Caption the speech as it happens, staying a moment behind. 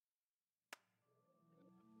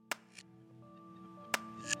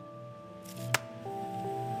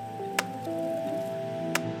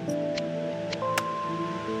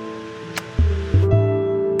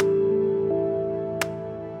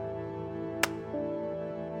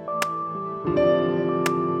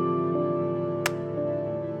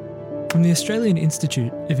From the Australian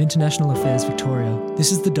Institute of International Affairs Victoria,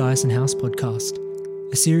 this is the Dyson House podcast,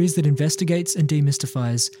 a series that investigates and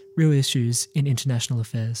demystifies real issues in international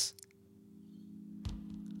affairs.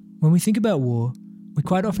 When we think about war, we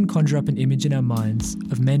quite often conjure up an image in our minds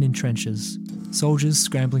of men in trenches, soldiers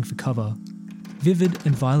scrambling for cover, vivid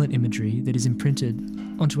and violent imagery that is imprinted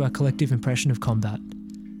onto our collective impression of combat.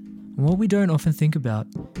 And what we don't often think about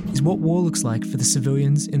is what war looks like for the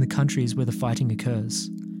civilians in the countries where the fighting occurs.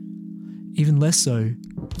 Even less so,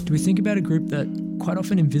 do we think about a group that, quite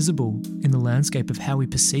often invisible in the landscape of how we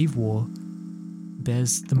perceive war,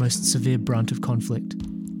 bears the most severe brunt of conflict,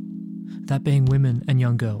 that being women and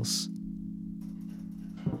young girls.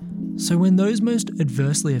 So when those most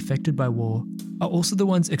adversely affected by war are also the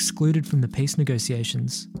ones excluded from the peace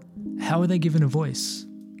negotiations, how are they given a voice?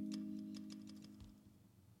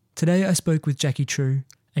 Today I spoke with Jackie True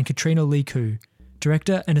and Katrina Lee Koo,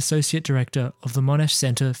 Director and Associate Director of the Monash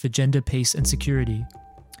Centre for Gender, Peace and Security,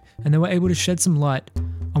 and they were able to shed some light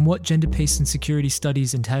on what gender, peace and security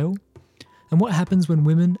studies entail, and what happens when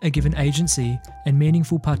women are given agency and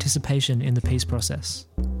meaningful participation in the peace process.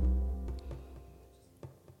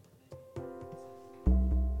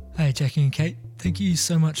 Hi Jackie and Kate, thank you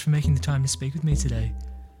so much for making the time to speak with me today.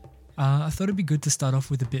 I thought it'd be good to start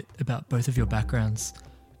off with a bit about both of your backgrounds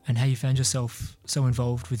and how you found yourself so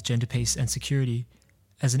involved with gender, peace and security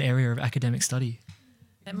as an area of academic study.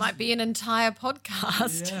 It might be an entire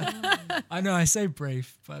podcast. Yeah. I know, I say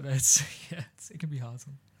brief, but it can be hard.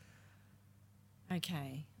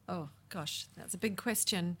 Okay. Oh, gosh, that's a big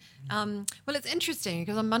question. Well, it's interesting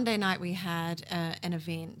because on Monday night we had an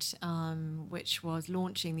event which was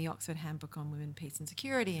launching the Oxford Handbook on Women, Peace and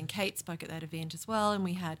Security, and Kate spoke at that event as well. And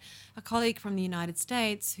we had a colleague from the United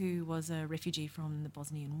States who was a refugee from the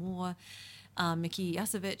Bosnian War, Miki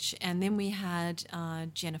Jasovic, and then we had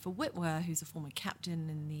Jennifer Whitwer, who's a former captain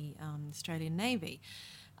in the Australian Navy,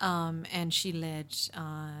 and she led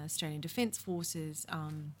Australian Defence Forces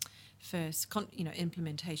first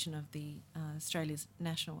implementation of the Australia's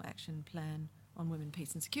National Action Plan on Women,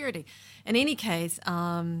 Peace and Security. In any case,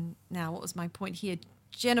 now what was my point here?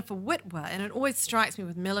 Jennifer Whitwer, and it always strikes me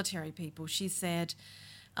with military people, she said,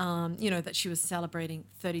 that she was celebrating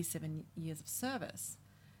 37 years of service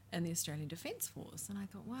in the Australian Defence Force. And I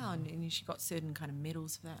thought, wow, and she got certain kind of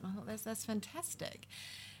medals for that. And I thought, that's fantastic.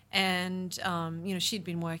 And, she'd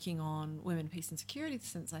been working on women, peace and security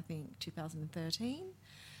since, I think, 2013.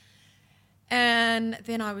 And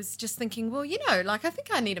then I was just thinking, well, I think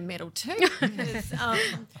I need a medal too. Because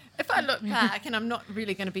if I look back, and I'm not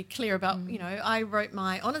really going to be clear about, I wrote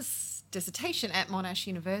my honours dissertation at Monash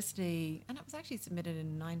University, and it was actually submitted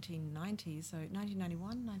in 1990, so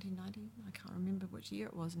 1991, 1990, I can't remember which year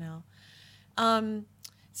it was now.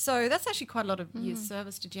 So that's actually quite a lot of years'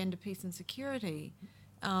 service to gender, peace and security.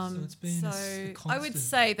 So it's been a I would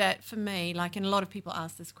say that for me, and a lot of people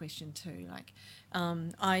ask this question too,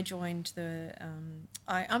 I joined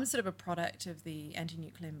I'm sort of a product of the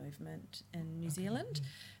anti-nuclear movement in New Zealand.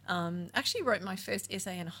 Actually wrote my first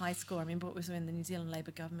essay in high school. I remember it was when the New Zealand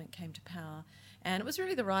Labour government came to power, and it was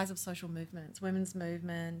really the rise of social movements, women's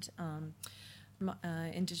movement,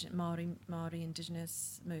 Māori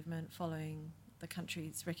Indigenous movement following the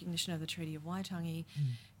country's recognition of the Treaty of Waitangi,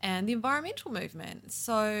 and the environmental movement.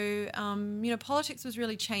 So, politics was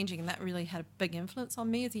really changing, and that really had a big influence on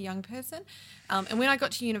me as a young person. And when I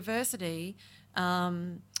got to university,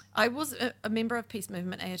 I was a member of peace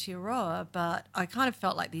movement Aotearoa, but I kind of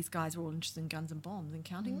felt like these guys were all interested in guns and bombs and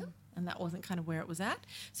counting them, and that wasn't kind of where it was at.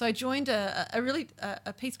 So I joined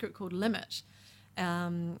a peace group called Limit,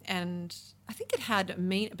 and I think it had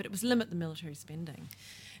but it was Limit the Military Spending.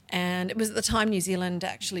 And it was at the time New Zealand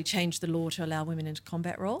actually changed the law to allow women into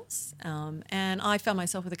combat roles. And I found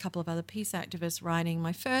myself with a couple of other peace activists writing.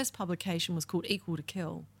 My first publication was called Equal to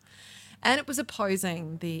Kill. And it was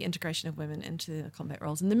opposing the integration of women into combat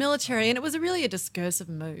roles in the military. And it was really a discursive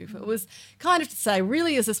move. It was kind of to say,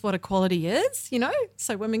 really, is this what equality is?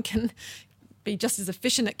 So women can be just as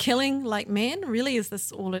efficient at killing like men. Really, is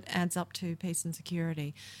this all it adds up to, peace and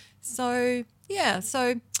security? So,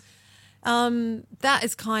 that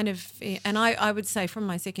is kind of, and I would say from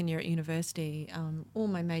my second year at university, all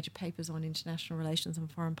my major papers on international relations and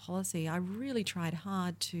foreign policy, I really tried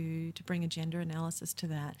hard to bring a gender analysis to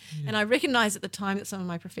that. Yeah. And I recognised at the time that some of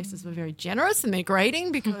my professors were very generous in their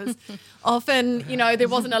grading because often, there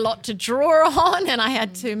wasn't a lot to draw on, and I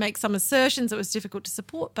had to make some assertions that was difficult to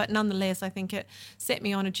support, but nonetheless, I think it set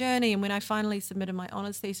me on a journey. And when I finally submitted my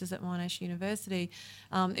honours thesis at Monash University,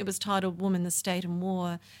 it was titled Women, the State and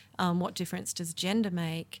War, What Difference Does Gender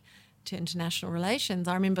Make to International Relations?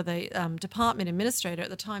 I remember the department administrator at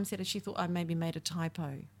the time said she thought I maybe made a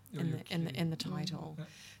typo in the title.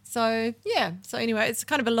 So so anyway, it's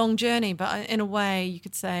kind of a long journey, but in a way you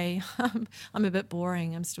could say I'm a bit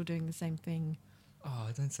boring. I'm still doing the same thing. Oh,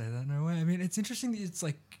 don't say that. No way. I mean, it's interesting that it's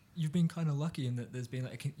like you've been kind of lucky in that there's been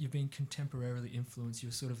like you've been contemporarily influenced.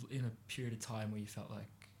 You're sort of in a period of time where you felt like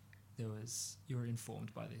you were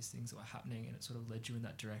informed by these things that were happening, and it sort of led you in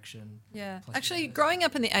that direction. Yeah. Actually, growing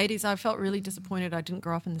up in the 80s, I felt really disappointed I didn't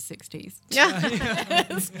grow up in the 60s.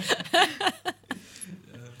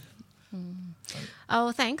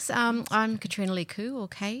 Oh, thanks. I'm Katrina Lee Koo, or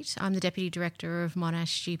Kate. I'm the Deputy Director of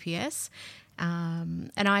Monash GPS.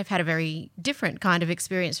 And I've had a very different kind of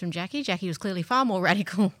experience from Jackie. Jackie was clearly far more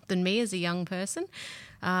radical than me as a young person.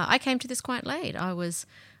 I came to this quite late. I was,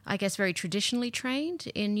 I guess, very traditionally trained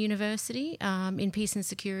in university, in peace and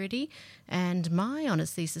security, and my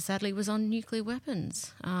honours thesis, sadly, was on nuclear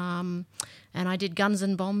weapons. And I did guns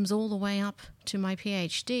and bombs all the way up to my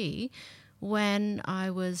PhD, when I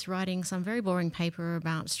was writing some very boring paper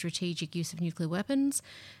about strategic use of nuclear weapons,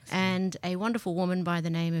 and a wonderful woman by the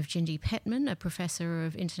name of Jindy Petman, a professor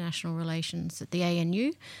of international relations at the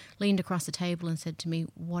ANU, leaned across the table and said to me,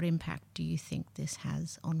 "What impact do you think this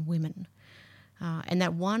has on women?" And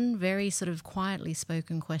that one very sort of quietly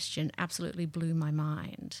spoken question absolutely blew my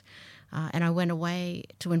mind. And I went away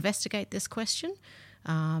to investigate this question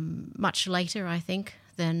much later, I think,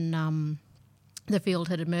 than the field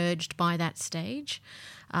had emerged by that stage.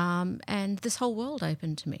 And this whole world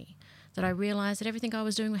opened to me, that I realised that everything I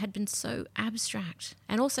was doing had been so abstract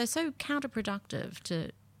and also so counterproductive to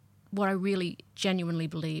what I really genuinely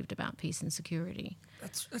believed about peace and security.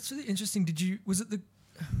 That's really interesting. Did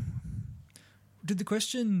the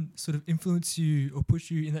question sort of influence you or push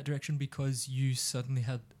you in that direction because you suddenly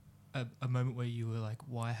had a moment where you were like,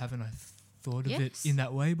 why haven't I thought of it in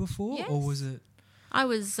that way before? Yes. Or was it... I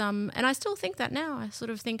was, and I still think that now. I sort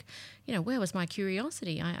of think, where was my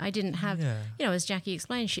curiosity? I didn't have, as Jackie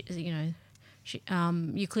explained, you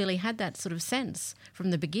clearly had that sort of sense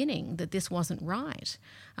from the beginning that this wasn't right.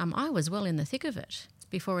 I was well in the thick of it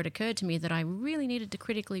before it occurred to me that I really needed to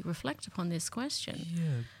critically reflect upon this question.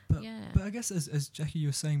 But I guess as Jackie, you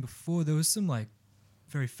were saying before, there was some like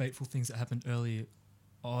very fateful things that happened early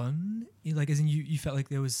on, like as in you felt like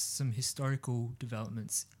there was some historical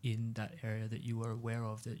developments in that area that you were aware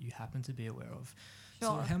of, that you happened to be aware of. Sure.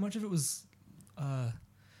 So how much of it was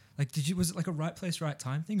was it like a right place, right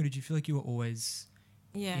time thing, or did you feel like you were always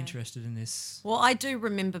interested in this? Well, I do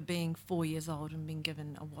remember being 4 years old and being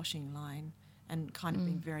given a washing line and kind of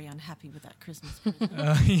being very unhappy with that Christmas present.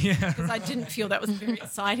 Because I didn't feel that was a very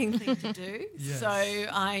exciting thing to do. Yes. So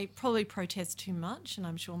I probably protest too much, and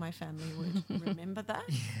I'm sure my family would remember that.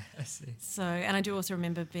 Yeah, I see. So, and I do also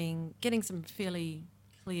remember getting some fairly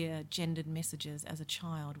clear gendered messages as a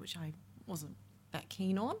child, which I wasn't that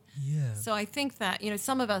keen on. Yeah. So I think that,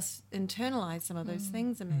 some of us internalise some of those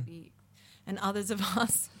things, and maybe, and others of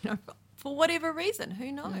us, for whatever reason,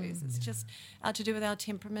 who knows? It's just to do with our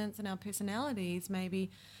temperaments and our personalities,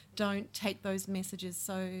 maybe don't take those messages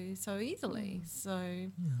so easily.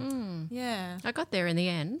 So, I got there in the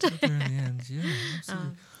end. Absolutely.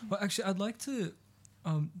 Well, actually, I'd like to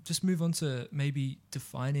just move on to maybe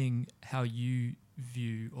defining how you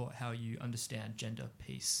view or how you understand gender,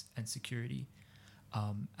 peace and security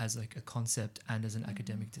as like a concept and as an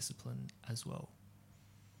academic discipline as well.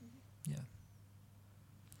 Yeah.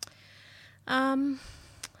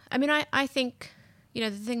 I think,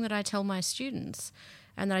 the thing that I tell my students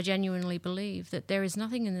and that I genuinely believe, that there is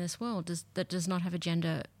nothing in this world that does not have a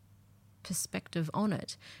gender perspective on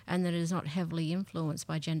it, and that it is not heavily influenced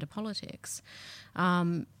by gender politics.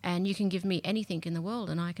 And you can give me anything in the world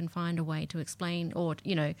and I can find a way to explain or,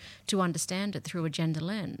 to understand it through a gender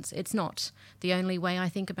lens. It's not the only way I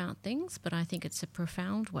think about things, but I think it's a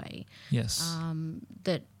profound way. Yes.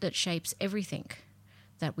 That shapes everything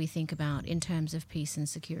that we think about in terms of peace and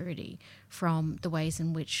security, from the ways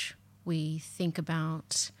in which we think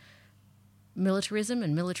about militarism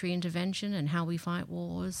and military intervention and how we fight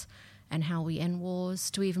wars and how we end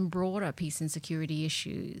wars, to even broader peace and security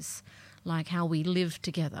issues, like how we live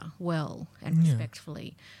together well and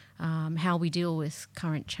respectfully, how we deal with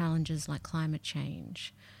current challenges like climate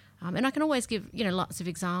change. And I can always give, lots of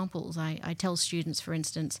examples. I tell students, for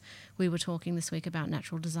instance, we were talking this week about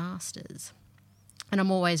natural disasters. And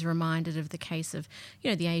I'm always reminded of the case of,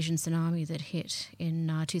 the Asian tsunami that hit in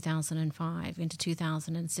 2005 into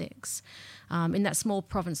 2006. In that small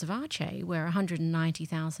province of Aceh, where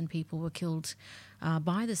 190,000 people were killed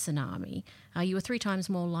by the tsunami, you were 3 times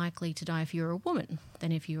more likely to die if you were a woman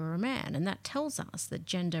than if you were a man. And that tells us that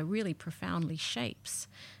gender really profoundly shapes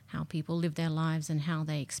how people live their lives and how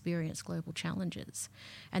they experience global challenges.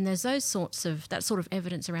 And there's that sort of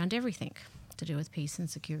evidence around everything to do with peace and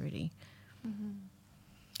security. Mm-hmm.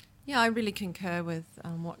 Yeah, I really concur with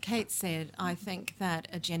what Kate said. I think that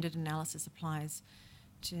a gendered analysis applies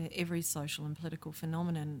to every social and political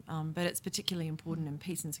phenomenon, but it's particularly important in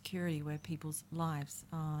peace and security where people's lives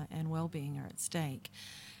and well-being are at stake.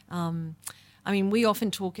 We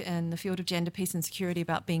often talk in the field of gender, peace and security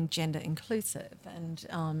about being gender inclusive, and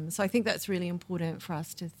so I think that's really important for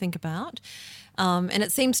us to think about. And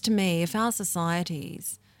it seems to me if our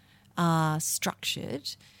societies are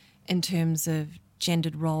structured in terms of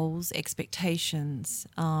gendered roles, expectations,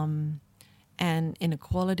 and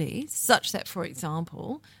inequalities, such that, for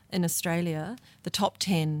example, in Australia, the top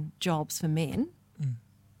 10 jobs for men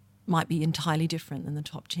might be entirely different than the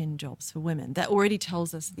top 10 jobs for women. That already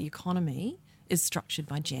tells us the economy is structured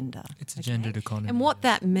by gender. It's a gendered economy. And what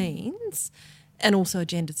that means, and also a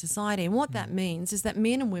gendered society, and what that means is that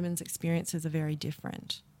men and women's experiences are very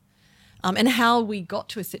different. And how we got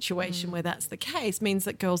to a situation where that's the case means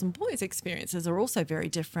that girls' and boys' experiences are also very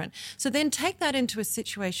different. So then take that into a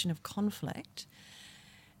situation of conflict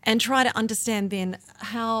and try to understand then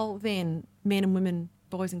how then men and women,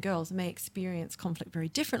 boys and girls may experience conflict very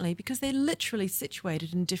differently because they're literally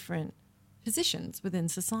situated in different positions within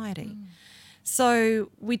society.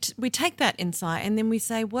 So we take that insight and then we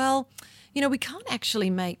say, well, we can't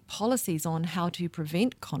actually make policies on how to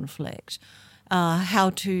prevent conflict,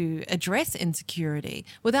 how to address insecurity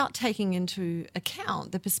without taking into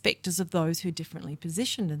account the perspectives of those who are differently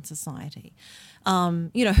positioned in society, who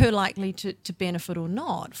are likely to benefit or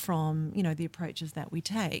not from, the approaches that we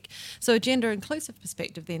take. So a gender inclusive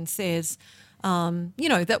perspective then says,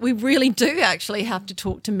 that we really do actually have to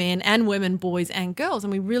talk to men and women, boys and girls,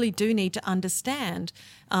 and we really do need to understand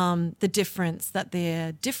the difference that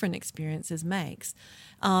their different experiences makes.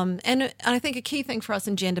 And I think a key thing for us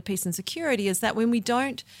in gender, peace and security is that when we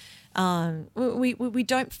don't we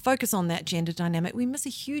don't focus on that gender dynamic, we miss a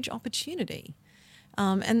huge opportunity.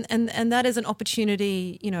 And that is an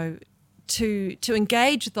opportunity, to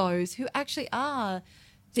engage those who actually are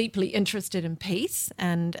deeply interested in peace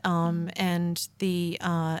and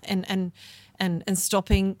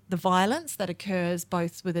stopping the violence that occurs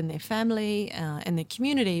both within their family and their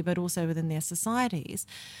community, but also within their societies,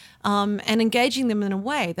 and engaging them in a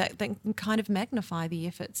way that can kind of magnify the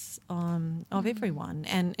efforts of everyone,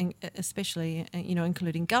 and especially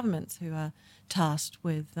including governments who are tasked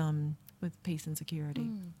with peace and security.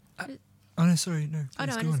 Oh no, sorry, no.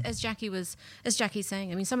 As Jackie's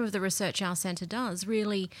saying, some of the research our centre does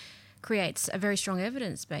really creates a very strong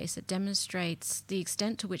evidence base that demonstrates the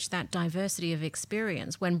extent to which that diversity of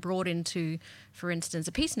experience, when brought into, for instance,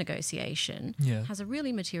 a peace negotiation, has a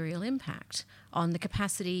really material impact on the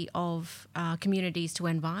capacity of communities to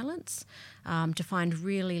end violence, to find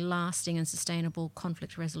really lasting and sustainable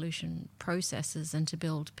conflict resolution processes, and to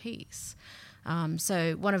build peace.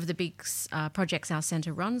 So one of the big projects our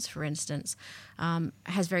centre runs, for instance,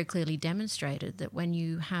 has very clearly demonstrated that when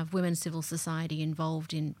you have women's civil society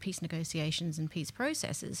involved in peace negotiations and peace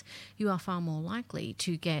processes, you are far more likely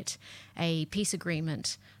to get a peace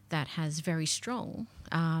agreement that has very strong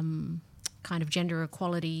kind of gender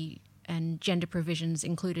equality and gender provisions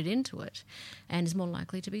included into it, and is more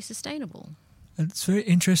likely to be sustainable. It's very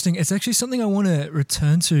interesting. It's actually something I want to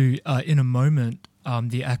return to in a moment,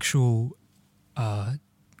 the actual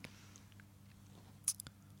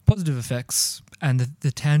positive effects and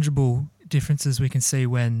the tangible differences we can see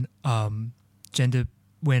when gender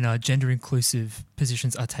inclusive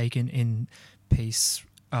positions are taken in peace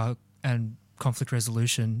and conflict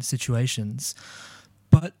resolution situations.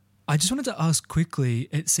 But I just wanted to ask quickly,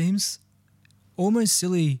 it seems almost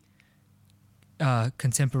silly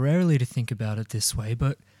contemporarily to think about it this way,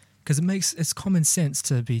 but because it's common sense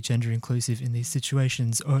to be gender inclusive in these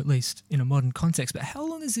situations, or at least in a modern context. But how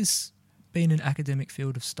long has this been an academic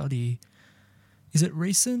field of study? Is it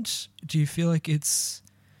recent? Do you feel like it's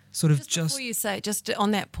sort of just before you say, just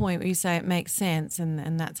on that point where you say it makes sense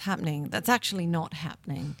and that's happening, that's actually not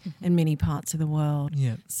happening in many parts of the world.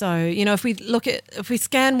 Yeah. So, if we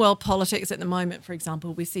scan world politics at the moment, for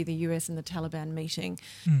example, we see the US and the Taliban meeting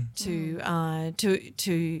to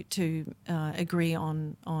agree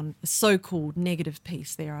on a so-called negative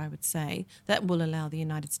peace there, I would say, that will allow the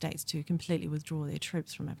United States to completely withdraw their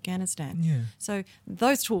troops from Afghanistan. Yeah. So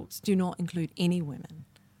those talks do not include any women.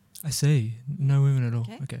 I see. No women at all.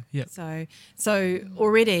 Okay. Yeah. So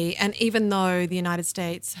already, and even though the United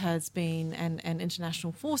States has been and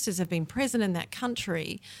international forces have been present in that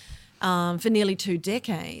country for nearly 2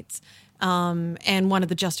 decades, And one of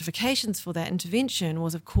the justifications for that intervention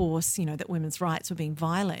was, of course, that women's rights were being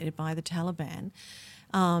violated by the Taliban.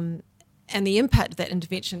 And the impact of that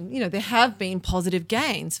intervention, there have been positive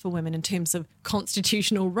gains for women in terms of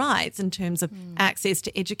constitutional rights, in terms of access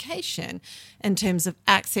to education, in terms of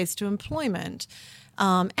access to employment,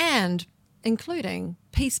 and including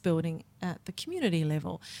peace building at the community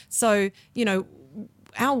level. So,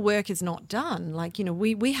 our work is not done.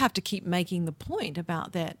 We have to keep making the point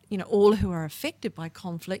about that, all who are affected by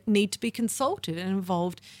conflict need to be consulted and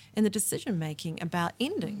involved in the decision-making about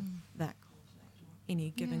ending that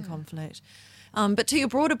any given conflict. But to your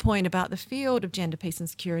broader point about the field of gender, peace and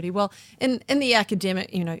security, well, in the academic,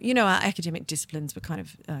 our academic disciplines were kind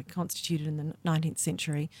of constituted in the 19th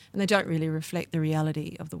century, and they don't really reflect the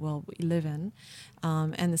reality of the world we live in,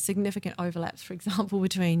 and the significant overlaps, for example,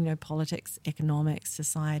 between politics, economics,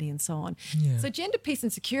 society, and so on. Yeah. So gender, peace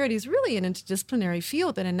and security is really an interdisciplinary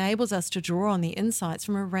field that enables us to draw on the insights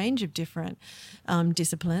from a range of different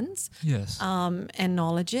disciplines. Yes. And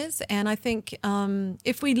knowledges, and I think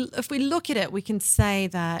if we look at it, we can say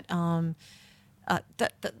that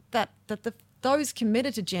those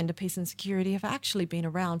committed to gender, peace, and security have actually been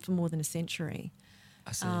around for more than a century.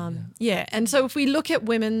 I see, Yeah, and so if we look at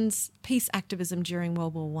women's peace activism during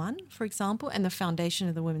World War I, for example, and the foundation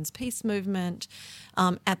of the women's peace movement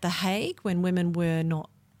at The Hague, when women were not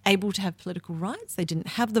able to have political rights, they didn't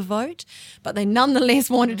have the vote, but they nonetheless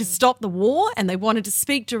wanted to stop the war and they wanted to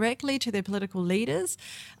speak directly to their political leaders,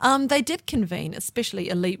 they did convene, especially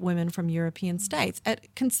elite women from European states, at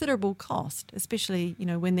considerable cost, especially,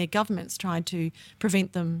 when their governments tried to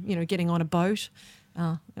prevent them, getting on a boat.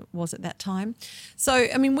 It was at that time. So,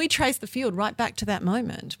 we trace the field right back to that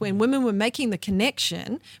moment when women were making the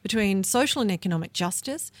connection between social and economic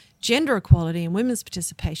justice, gender equality and women's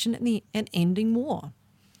participation and ending war.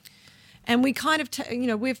 And we kind of,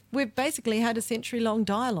 we've basically had a century-long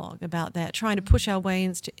dialogue about that, trying to push our way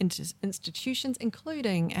into institutions,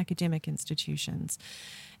 including academic institutions.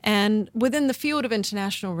 And within the field of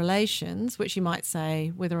international relations, which you might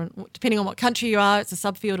say, depending on what country you are, it's a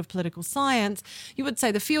subfield of political science, you would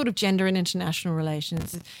say the field of gender and international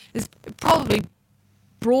relations is probably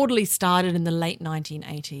broadly started in the late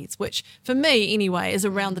 1980s, which for me anyway is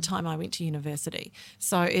around the time I went to university.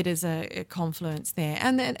 So it is a confluence there.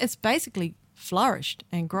 And then it's basically flourished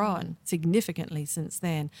and grown significantly since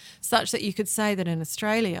then, such that you could say that in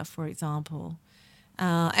Australia, for example,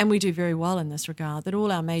 and we do very well in this regard, that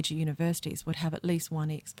all our major universities would have at least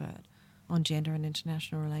one expert on gender and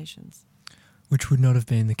international relations. Which would not have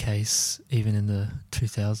been the case even in the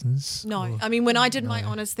 2000s? No. When I did my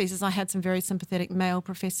honours thesis, I had some very sympathetic male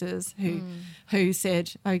professors who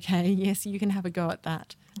said, okay, yes, you can have a go at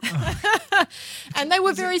that. And they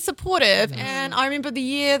were very supportive. And I remember the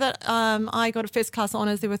year that I got a first-class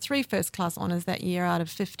honours, there were 3 first-class honours that year out of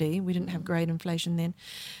 50. We didn't have grade inflation then.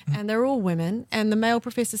 And they're all women. And the male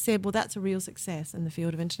professor said, well, that's a real success in the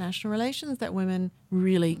field of international relations, that women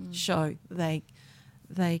really show they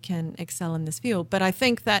can excel in this field. But I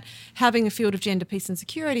think that having a field of gender, peace and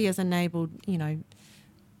security has enabled,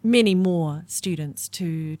 many more students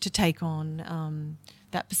to take on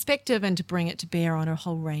that perspective and to bring it to bear on a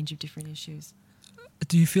whole range of different issues.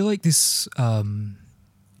 Do you feel like this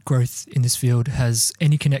growth in this field has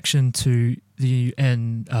any connection to the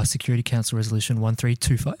UN Security Council Resolution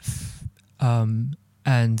 1325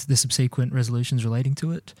 and the subsequent resolutions relating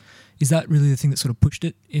to it? Is that really the thing that sort of pushed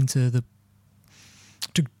it into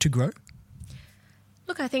to grow?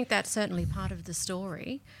 Look, I think that's certainly part of the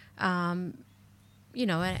story. And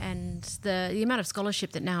the amount of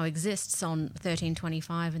scholarship that now exists on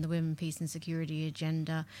 1325 and the Women, Peace and Security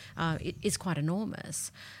agenda is quite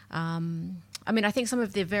enormous. I think some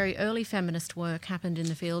of the very early feminist work happened in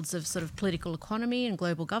the fields of sort of political economy and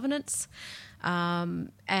global governance.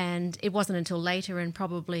 And it wasn't until later and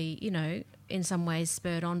probably, in some ways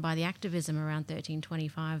spurred on by the activism around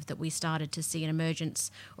 1325 that we started to see an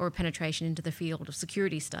emergence or a penetration into the field of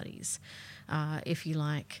security studies, if you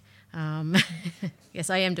like. Yes,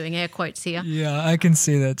 I am doing air quotes here. Yeah, I can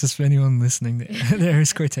see that. Just for anyone listening, there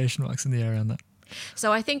is quotation marks in the air around that.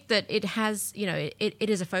 So I think that it has, it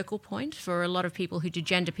is a focal point for a lot of people who do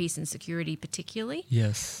gender, peace and security particularly.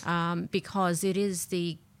 Yes. Because it is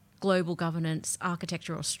the global governance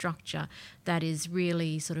architecture or structure that is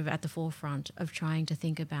really sort of at the forefront of trying to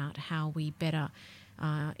think about how we better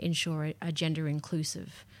ensure a gender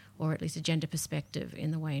inclusive or at least a gender perspective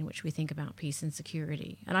in the way in which we think about peace and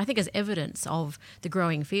security. And I think as evidence of the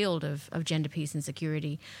growing field of gender, peace and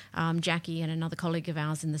security, Jackie and another colleague of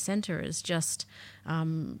ours in the centre is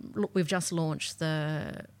we've just launched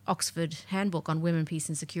the Oxford Handbook on Women, Peace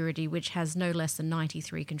and Security, which has no less than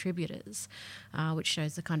 93 contributors, which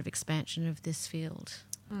shows the kind of expansion of this field.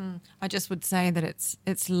 I just would say that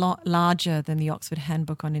it's a lot larger than the Oxford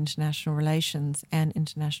Handbook on International Relations and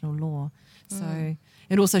International Law. So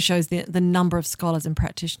it also shows the number of scholars and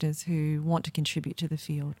practitioners who want to contribute to the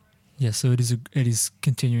field. Yeah, so it is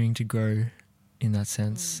continuing to grow in that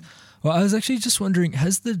sense. Well, I was actually just wondering,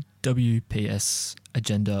 has the WPS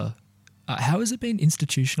agenda, how has it been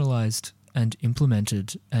institutionalized and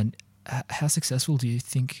implemented, and how successful do you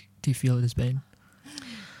feel it has been?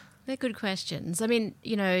 They're good questions. I mean,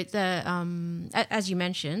 as you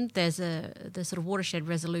mentioned, there's the sort of watershed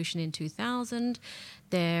resolution in 2000.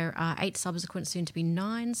 There are 8 subsequent, soon to be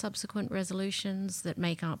 9 subsequent resolutions that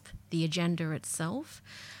make up the agenda itself.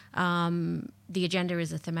 The agenda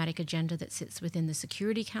is a thematic agenda that sits within the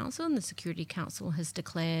Security Council, and the Security Council has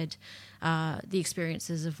declared the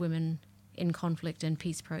experiences of women in conflict and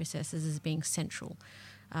peace processes as being central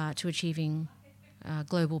to achieving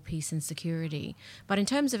global peace and security. But in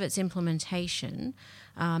terms of its implementation,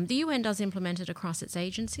 the UN does implement it across its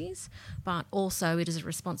agencies, but also it is a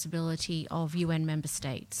responsibility of UN member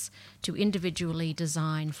states to individually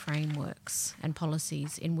design frameworks and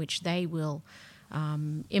policies in which they will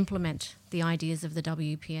implement the ideas of the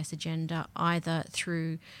WPS agenda, either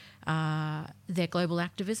through their global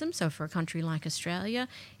activism, so for a country like Australia,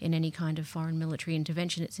 in any kind of foreign military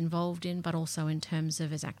intervention it's involved in, but also in terms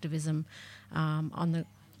of its activism on the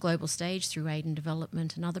global stage through aid and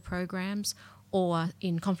development and other programs, or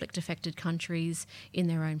in conflict-affected countries in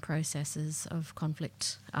their own processes of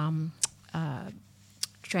conflict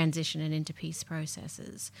transition and into peace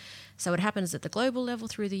processes. So it happens at the global level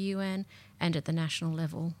through the UN and at the national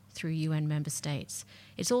level through UN member states.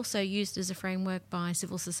 It's also used as a framework by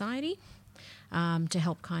civil society to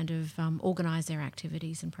help kind of organise their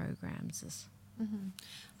activities and programs. Mm-hmm.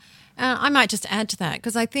 I might just add to that,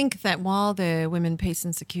 because I think that while the Women, Peace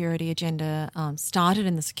and Security agenda started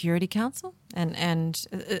in the Security Council and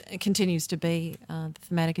it continues to be the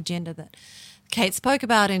thematic agenda that Kate spoke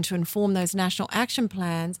about, and to inform those national action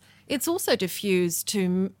plans, it's also diffused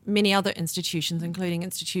to many other institutions, including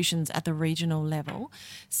institutions at the regional level.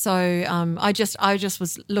 So I just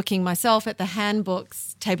was looking myself at the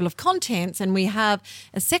handbook's table of contents, and we have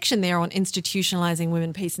a section there on institutionalising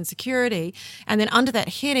women, peace and security. And then under that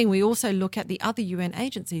heading, we also look at the other UN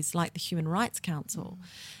agencies like the Human Rights Council.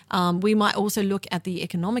 We might also look at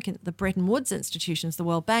the Bretton Woods institutions, the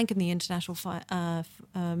World Bank and the International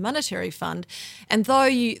Monetary Fund. And though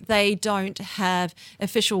they don't have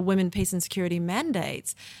official women, peace and security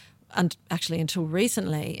mandates, actually until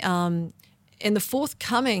recently, in the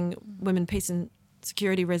forthcoming Women, Peace and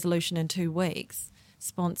Security resolution in 2 weeks,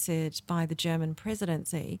 sponsored by the German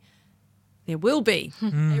presidency, there will be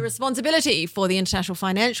a responsibility for the international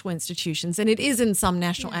financial institutions, and it is in some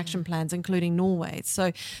national action plans, including Norway.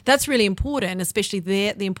 So that's really important, especially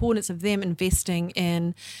the importance of them investing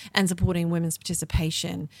in and supporting women's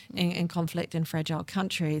participation in conflict in fragile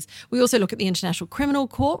countries. We also look at the International Criminal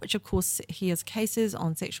Court, which of course hears cases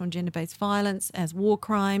on sexual and gender-based violence as war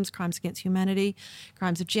crimes, crimes against humanity,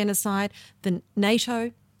 crimes of genocide. The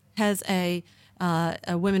NATO has a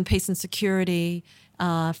Women, Peace and Security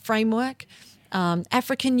framework.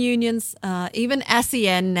 African unions, even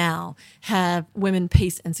ASEAN now, have women,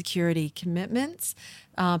 peace and security commitments.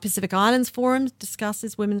 Pacific Islands Forum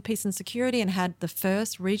discusses women, peace and security and had the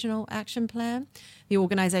first regional action plan. The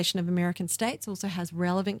Organization of American States also has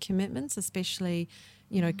relevant commitments, especially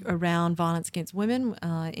around violence against women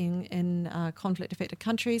in conflict-affected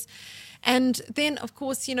countries. And then, of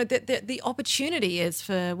course, the opportunity is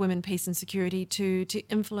for women, peace and security to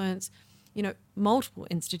influence multiple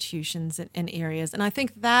institutions and areas. And I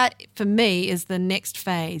think that, for me, is the next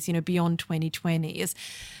phase, beyond 2020, is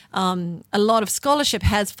a lot of scholarship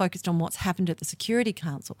has focused on what's happened at the Security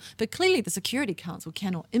Council. But clearly the Security Council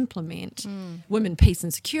cannot implement women, peace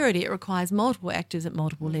and security. It requires multiple actors at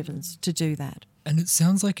multiple levels to do that. And it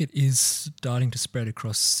sounds like it is starting to spread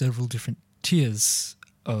across several different tiers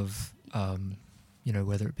of,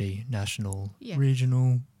 whether it be national,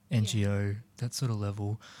 regional, NGO, that sort of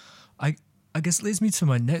level. I guess leads me to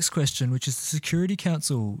my next question, which is the Security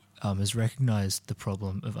Council has recognised the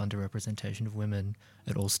problem of underrepresentation of women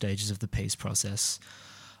at all stages of the peace process.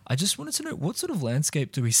 I just wanted to know, what sort of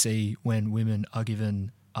landscape do we see when women are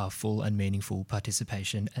given full and meaningful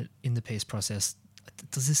participation in the peace process?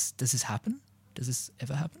 Does this happen? Does this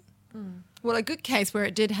ever happen? Well, a good case where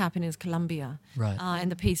it did happen is Colombia, Right.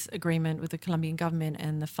 and the peace agreement with the Colombian government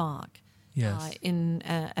and the FARC. Yes.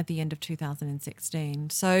 At the end of 2016.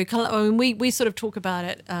 So we sort of talk about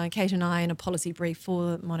it, Kate and I, in a policy brief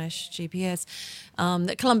for Monash GPS,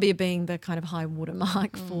 that Colombia being the kind of high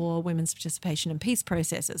watermark for women's participation in peace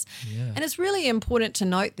processes. Yeah. And it's really important to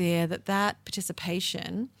note there that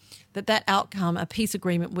participation, that outcome, a peace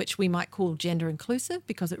agreement which we might call gender inclusive,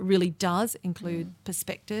 because it really does include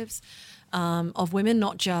perspectives of women,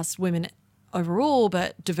 not just women overall,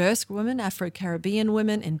 but diverse women, Afro-Caribbean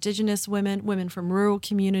women, Indigenous women, women from rural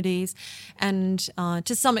communities, and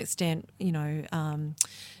to some extent,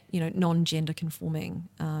 non-gender conforming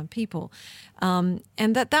people. And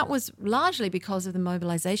that was largely because of the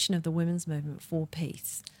mobilization of the women's movement for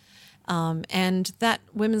peace. And that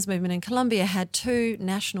women's movement in Colombia had 2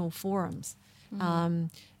 national forums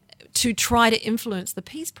to try to influence the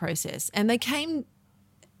peace process. And they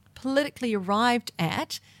politically arrived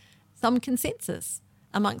at some consensus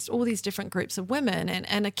amongst all these different groups of women.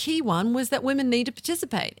 And a key one was that women need to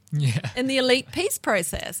participate in the elite peace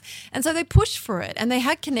process. And so they pushed for it, and they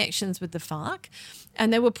had connections with the FARC,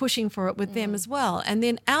 and they were pushing for it with them as well. And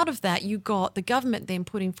then out of that, you got the government then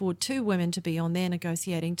putting forward 2 women to be on their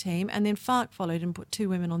negotiating team, and then FARC followed and put 2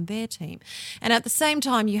 women on their team. And at the same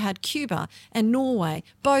time, you had Cuba and Norway,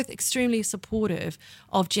 both extremely supportive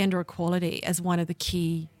of gender equality as one of the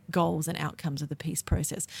key goals and outcomes of the peace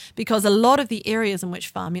process, because a lot of the areas in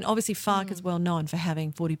which obviously FARC is well known for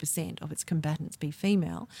having 40% of its combatants be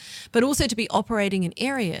female, but also to be operating in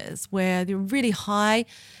areas where there are really high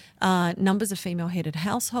numbers of female-headed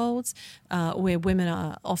households, where women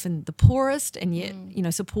are often the poorest, and yet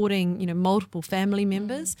supporting multiple family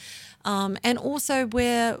members, and also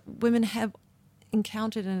where women have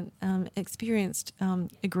encountered and experienced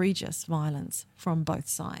egregious violence from both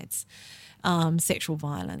sides. Sexual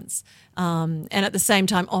violence, and at the same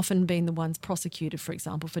time often being the ones prosecuted, for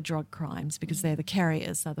example, for drug crimes, because they're the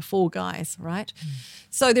carriers, they're the fall guys, right?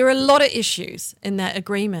 So there are a lot of issues in that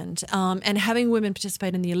agreement, and having women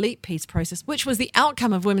participate in the elite peace process, which was the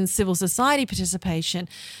outcome of women's civil society participation,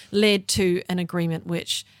 led to an agreement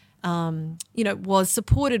which was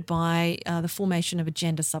supported by the formation of a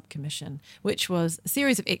gender subcommission, which was a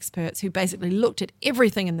series of experts who basically looked at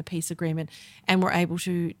everything in the peace agreement and were able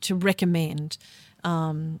to recommend,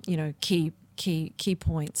 key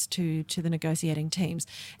points to the negotiating teams,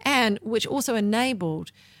 and which also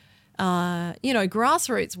enabled,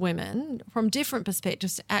 grassroots women from different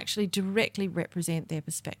perspectives to actually directly represent their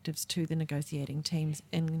perspectives to the negotiating teams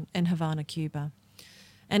in Havana, Cuba.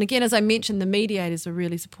 And again, as I mentioned, the mediators are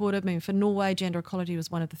really supportive. For Norway, gender equality was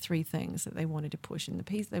one of the 3 things that they wanted to push in the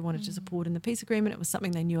peace. They wanted to support in the peace agreement. It was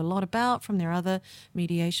something they knew a lot about from their other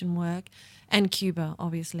mediation work. And Cuba,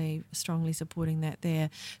 obviously, strongly supporting that there.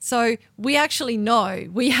 So we actually know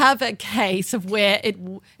we have a case of where it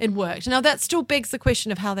worked. Now, that still begs the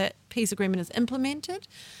question of how that peace agreement is implemented,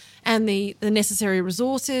 and the necessary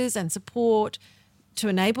resources and support to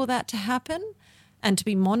enable that to happen and to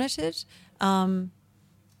be monitored.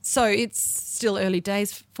 So it's still early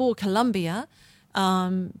days for Colombia,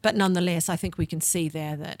 but nonetheless, I think we can see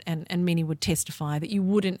there that, and many would testify, that you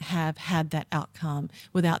wouldn't have had that outcome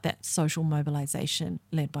without that social mobilisation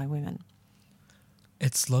led by women.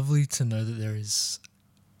 It's lovely to know that there is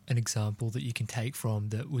an example that you can take from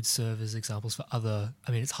that would serve as examples for other.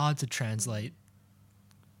 It's hard to translate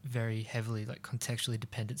very heavily, contextually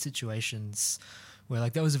dependent situations where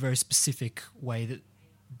that was a very specific way that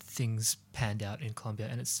things panned out in Colombia,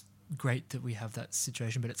 and it's great that we have that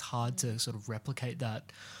situation, but it's hard to sort of replicate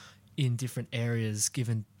that in different areas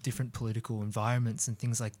given different political environments and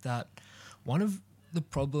things like that. One of the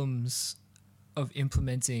problems of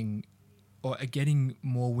implementing or getting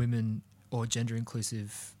more women or gender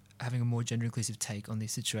inclusive, having a more gender inclusive take on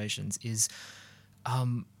these situations is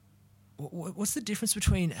what's the difference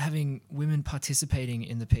between having women participating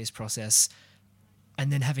in the peace process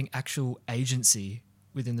and then having actual agency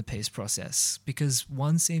within the peace process? Because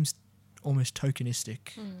one seems almost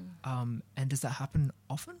tokenistic. And does that happen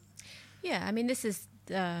often? Yeah, this is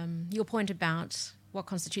your point about what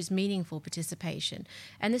constitutes meaningful participation.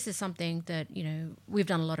 And this is something that, we've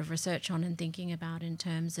done a lot of research on and thinking about in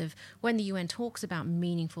terms of when the UN talks about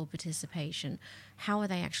meaningful participation, how are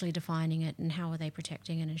they actually defining it and how are they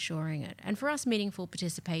protecting and ensuring it? And for us, meaningful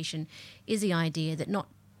participation is the idea that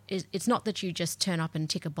it's not that you just turn up and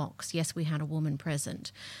tick a box, yes, we had a woman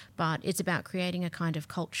present, but it's about creating a kind of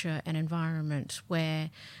culture and environment where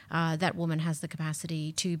that woman has the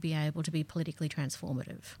capacity to be able to be politically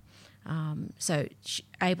transformative. So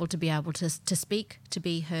able to speak, to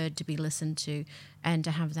be heard, to be listened to, and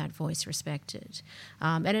to have that voice respected.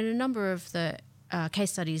 And in a number of the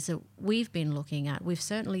case studies that we've been looking at, we've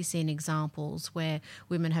certainly seen examples where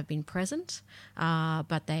women have been present,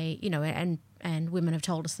 but they, and women have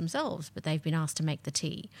told us themselves, but they've been asked to make the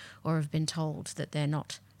tea, or have been told that they're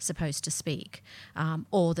not supposed to speak,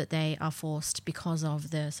 or that they are forced because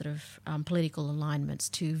of the sort of political alignments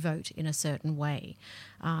to vote in a certain way.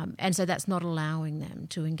 And so that's not allowing them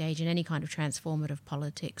to engage in any kind of transformative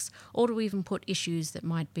politics, or to even put issues that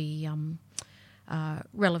might be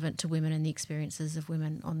relevant to women and the experiences of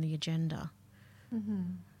women on the agenda. Mm-hmm.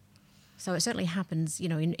 So it certainly happens,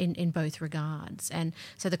 in both regards. And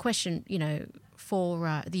so the question,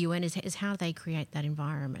 for the UN is how they create that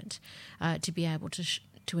environment to be able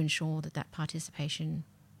to ensure that participation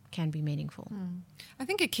can be meaningful. I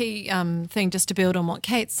think a key thing, just to build on what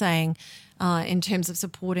Kate's saying, in terms of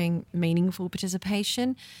supporting meaningful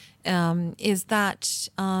participation, is that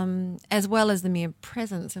as well as the mere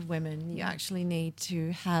presence of women, you actually need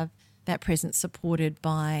to have that presence supported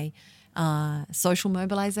by social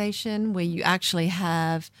mobilisation, where you actually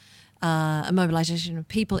have a mobilisation of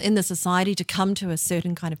people in the society to come to a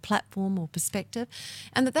certain kind of platform or perspective,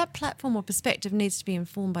 and that platform or perspective needs to be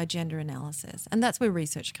informed by gender analysis, and that's where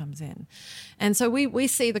research comes in. And so we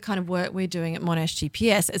see the kind of work we're doing at Monash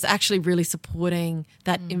GPS as actually really supporting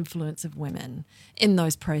that influence of women in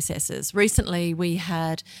those processes. Recently we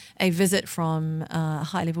had a visit from a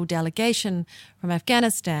high-level delegation from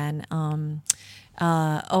Afghanistan,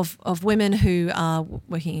 of women who are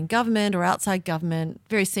working in government or outside government,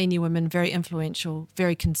 very senior women, very influential,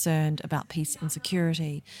 very concerned about peace and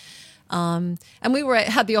security. And we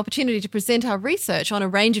had the opportunity to present our research on a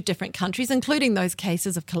range of different countries, including those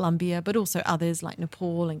cases of Colombia, but also others like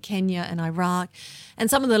Nepal and Kenya and Iraq, and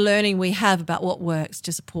some of the learning we have about what works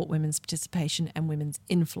to support women's participation and women's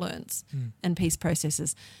influence in peace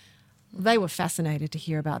processes. They were fascinated to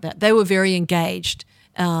hear about that. They were very engaged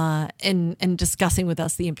in discussing with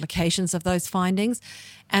us the implications of those findings,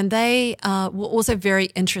 and they were also very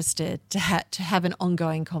interested to have an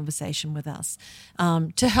ongoing conversation with us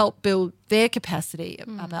to help build their capacity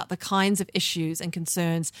about the kinds of issues and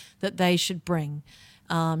concerns that they should bring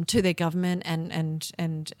to their government and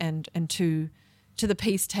to the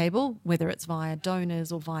peace table, whether it's via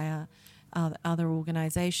donors or via other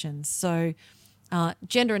organisations. So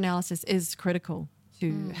gender analysis is critical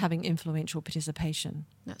to having influential participation.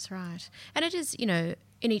 That's right. And it is, in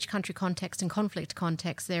each country context and conflict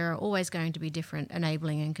context, there are always going to be different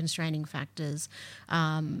enabling and constraining factors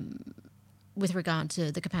with regard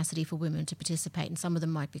to the capacity for women to participate. And some of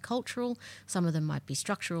them might be cultural, some of them might be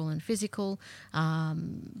structural and physical.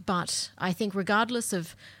 But I think regardless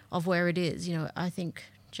of where it is, I think,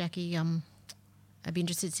 Jackie, I'd be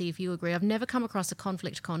interested to see if you agree. I've never come across a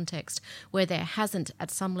conflict context where there hasn't at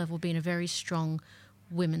some level been a very strong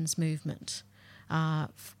women's movement,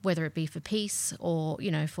 whether it be for peace or,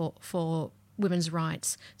 for women's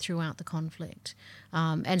rights throughout the conflict.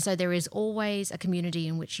 And so there is always a community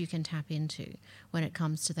in which you can tap into when it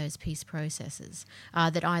comes to those peace processes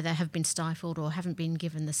that either have been stifled or haven't been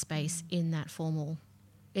given the space in that formal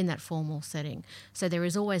setting. So there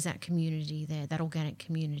is always that community there, that organic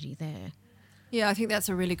community there. Yeah, I think that's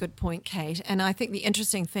a really good point, Kate. And I think the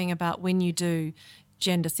interesting thing about when you do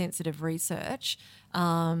gender-sensitive research,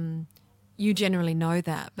 you generally know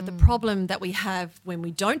that. But the problem that we have when we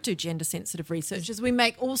don't do gender-sensitive research is we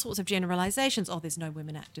make all sorts of generalisations. Oh, there's no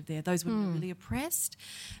women active there. Those women are really oppressed.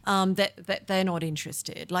 That they're not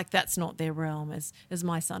interested. Like, that's not their realm. As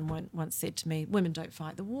my son once said to me, women don't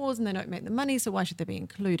fight the wars and they don't make the money, so why should they be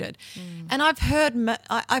included? And I've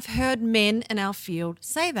heard men in our field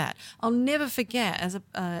say that. I'll never forget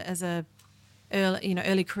as a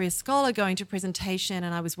early career scholar going to a presentation,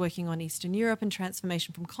 and I was working on Eastern Europe and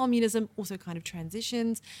transformation from communism, also kind of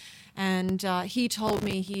transitions. And he told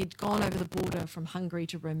me he'd gone over the border from Hungary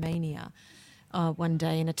to Romania one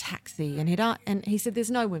day in a taxi, and he said, "There's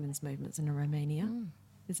no women's movements in Romania.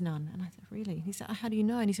 There's none." And I said, "Really?" He said, "How do you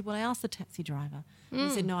know?" And he said, "Well, I asked the taxi driver." He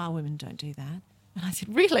said, "No, our women don't do that." And I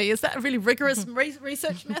said, "Really? Is that a really rigorous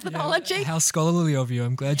research methodology?" Yeah, how scholarly of you.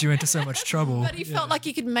 I'm glad you went to so much trouble. But he felt like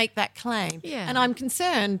he could make that claim. Yeah. And I'm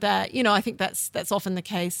concerned that, I think that's often the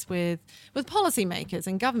case with policymakers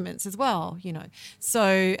and governments as well,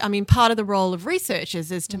 So, I mean, part of the role of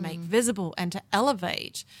researchers is to make visible and to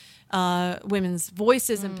elevate women's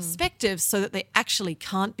voices and perspectives so that they actually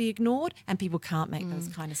can't be ignored and people can't make those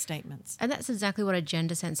kind of statements. And that's exactly what a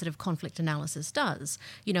gender-sensitive conflict analysis does.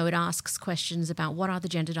 You know, it asks questions about what are the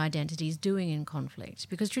gendered identities doing in conflict,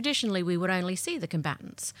 because traditionally we would only see the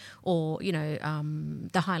combatants or, you know,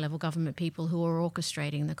 the high-level government people who are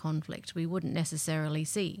orchestrating the conflict. We wouldn't necessarily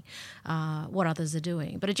see what others are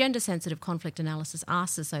doing. But a gender-sensitive conflict analysis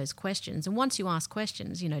asks us those questions. And once you ask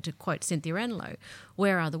questions, you know, to quote Cynthia Enloe,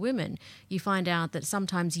 where are the women? You find out that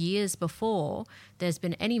sometimes years before there's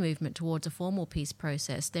been any movement towards a formal peace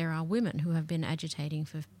process, there are women who have been agitating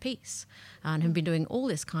for peace and have been doing all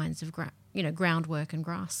this kinds of groundwork and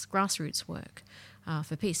grassroots work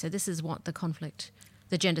for peace. So this is what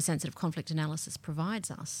the gender-sensitive conflict analysis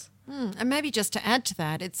provides us. And maybe just to add to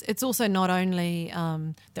that, it's also not only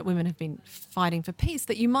that women have been fighting for peace,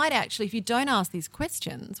 that you might actually, if you don't ask these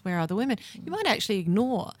questions, where are the women, you might actually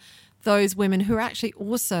ignore those women who are actually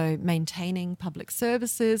also maintaining public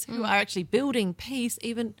services, who are actually building peace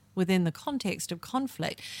even within the context of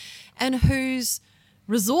conflict, and whose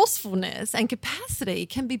resourcefulness and capacity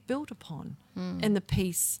can be built upon in the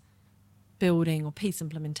peace building or peace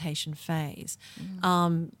implementation phase.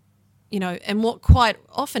 You know, and what quite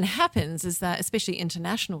often happens is that, especially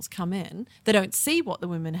internationals come in, they don't see what the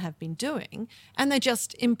women have been doing, and they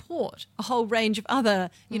just import a whole range of other,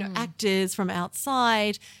 you know, actors from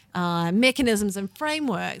outside, mechanisms and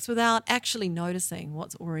frameworks without actually noticing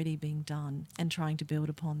what's already being done and trying to build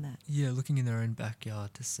upon that. Yeah, looking in their own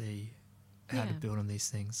backyard to see how to build on these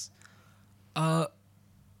things. In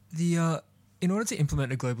order to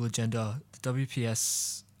implement a global agenda, the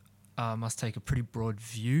WPS must take a pretty broad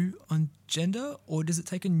view on gender, or does it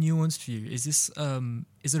take a nuanced view? Is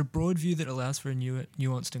it a broad view that allows for a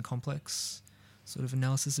nuanced and complex sort of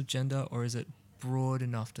analysis of gender, or is it broad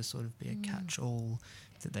enough to sort of be a catch-all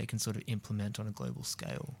that they can sort of implement on a global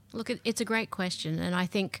scale? Look, it's a great question, and I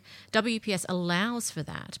think WPS allows for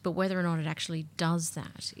that, but whether or not it actually does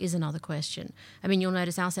that is another question. I mean, you'll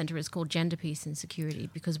notice our centre is called Gender, Peace and Security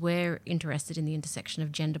because we're interested in the intersection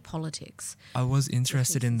of gender politics. I was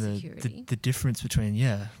interested in the difference between,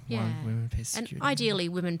 women, peace, and security. And ideally,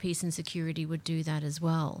 women, peace and security would do that as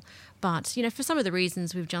well. But, you know, for some of the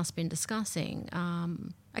reasons we've just been discussing,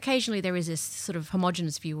 occasionally there is this sort of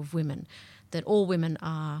homogenous view of women, that all women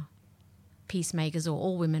are peacemakers or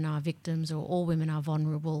all women are victims or all women are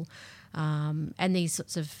vulnerable, and these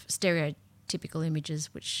sorts of stereotypical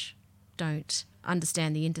images which don't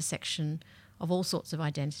understand the intersection of all sorts of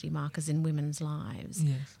identity markers in women's lives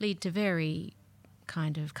lead to very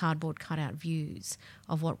kind of cardboard cutout views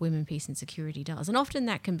of what women, peace and security does. And often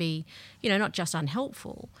that can be, you know, not just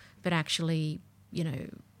unhelpful, but actually, you know,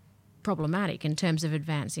 problematic in terms of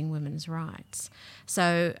advancing women's rights.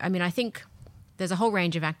 So, I mean, I think there's a whole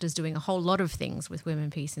range of actors doing a whole lot of things with women,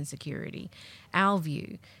 peace and security. Our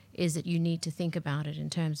view is that you need to think about it in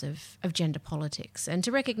terms of gender politics and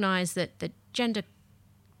to recognise that gender,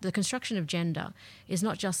 the construction of gender is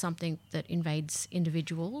not just something that invades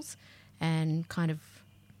individuals and kind of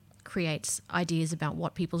creates ideas about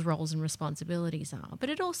what people's roles and responsibilities are, but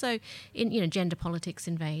it also, gender politics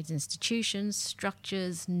invades institutions,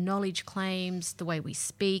 structures, knowledge claims, the way we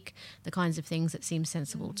speak, the kinds of things that seem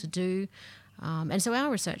sensible to do. And so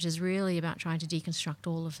our research is really about trying to deconstruct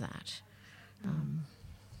all of that. And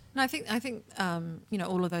I think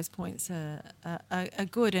all of those points are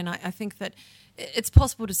good, and I think that it's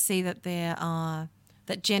possible to see that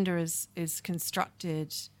that gender is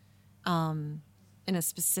constructed in a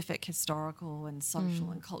specific historical and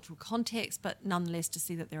social and cultural context, but nonetheless to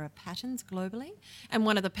see that there are patterns globally. And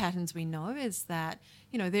one of the patterns we know is that,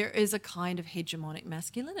 you know, there is a kind of hegemonic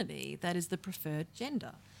masculinity that is the preferred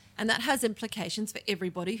gender. And that has implications for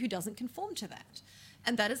everybody who doesn't conform to that.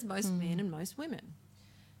 And that is most men and most women.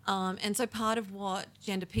 And so part of what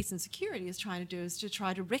Gender, Peace and Security is trying to do is to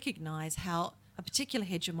try to recognise how a particular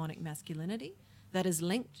hegemonic masculinity that is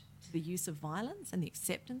linked to the use of violence and the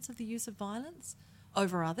acceptance of the use of violence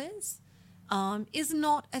over others is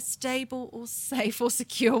not a stable or safe or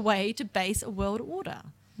secure way to base a world order.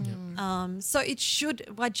 So it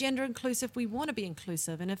should, by gender inclusive, we want to be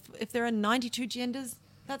inclusive. And if there are 92 genders,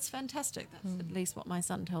 that's fantastic. That's at least what my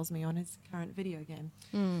son tells me on his current video game.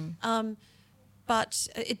 But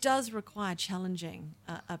it does require challenging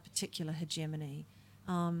a particular hegemony.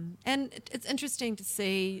 And it's interesting to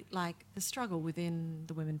see, like, the struggle within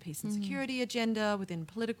the women, peace and security agenda, within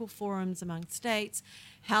political forums among states,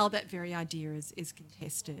 how that very idea is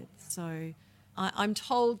contested. So I'm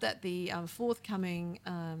told that the forthcoming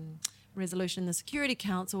resolution in the Security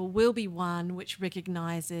Council will be one which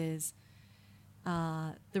recognises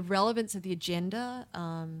the relevance of the agenda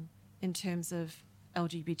in terms of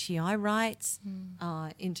LGBTI rights,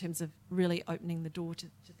 in terms of really opening the door to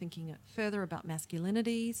thinking further about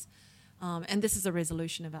masculinities. And this is a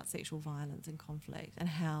resolution about sexual violence and conflict and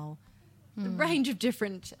how the range of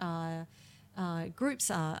different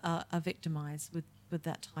groups are victimised with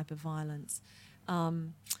that type of violence.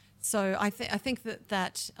 So I think that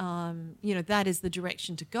that is the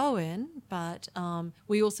direction to go in, but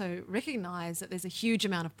we also recognise that there's a huge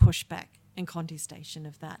amount of pushback and contestation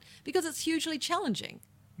of that because it's hugely challenging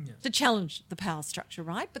to challenge the power structure,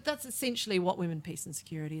 right? But that's essentially what Women, Peace and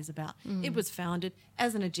Security is about. It was founded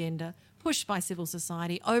as an agenda pushed by civil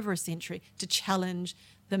society over a century to challenge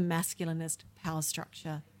the masculinist power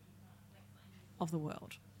structure of the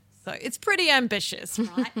world. So it's pretty ambitious,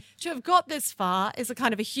 right? To have got this far is a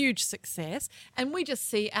kind of a huge success, and we just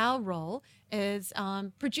see our role as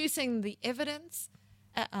producing the evidence,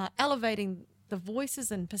 elevating the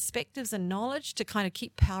voices and perspectives and knowledge to kind of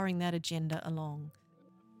keep powering that agenda along.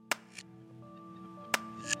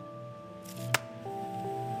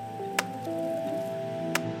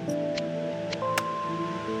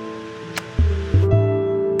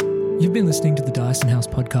 You've been listening to the Dyson House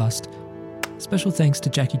podcast. Special thanks to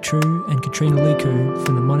Jackie True and Katrina Lee Koo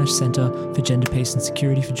from the Monash Centre for Gender, Peace and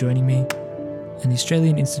Security for joining me, and the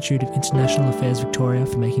Australian Institute of International Affairs Victoria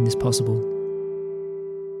for making this possible.